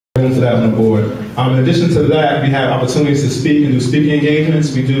room for that on the board. In addition to that, we have opportunities to speak and do speaking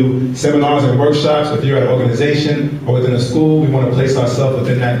engagements. We do seminars and workshops. If you're at an organization or within a school, we want to place ourselves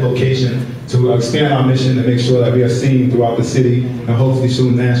within that location to expand our mission and make sure that we are seen throughout the city and hopefully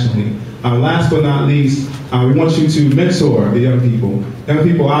soon nationally. Last but not least, we want you to mentor the young people. Young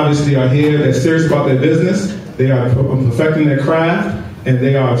people obviously are here, they're serious about their business, they are perfecting their craft, and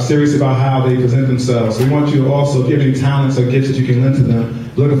they are serious about how they present themselves. So we want you to also give any talents or gifts that you can lend to them,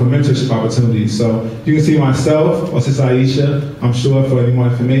 looking for mentorship opportunities. So you can see myself or Sister Aisha, I'm sure, for any more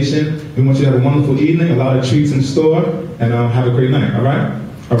information. We want you to have a wonderful evening, a lot of treats in store, and have a great night, all right?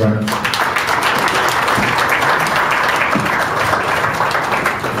 All right.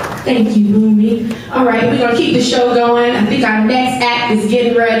 Thank you, Bunmi. All right, we're going to keep the show going. I think our next act is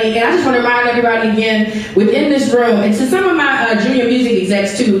getting ready. And I just want to remind everybody again, within this room, and to some of my junior music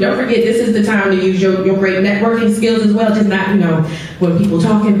execs too, don't forget this is the time to use your great networking skills as well, just not, when people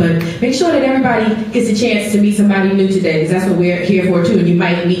talking, but make sure that everybody gets a chance to meet somebody new today, because that's what we're here for too, and you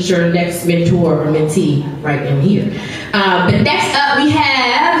might meet your next mentor or mentee right in here. But next up we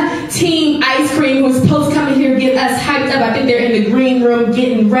have Team Ice Cream, who's supposed to come in here and get us hyped up. I think they're in the green room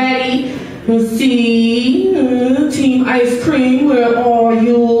getting ready. Let's see, Team Ice Cream, where are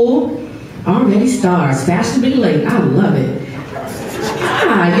you? Already stars, fashionably late, I love it.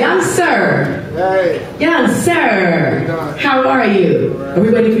 Ah, young sir. Hey. Young sir. How are you? Are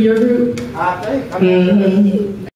we waiting for your group? I think.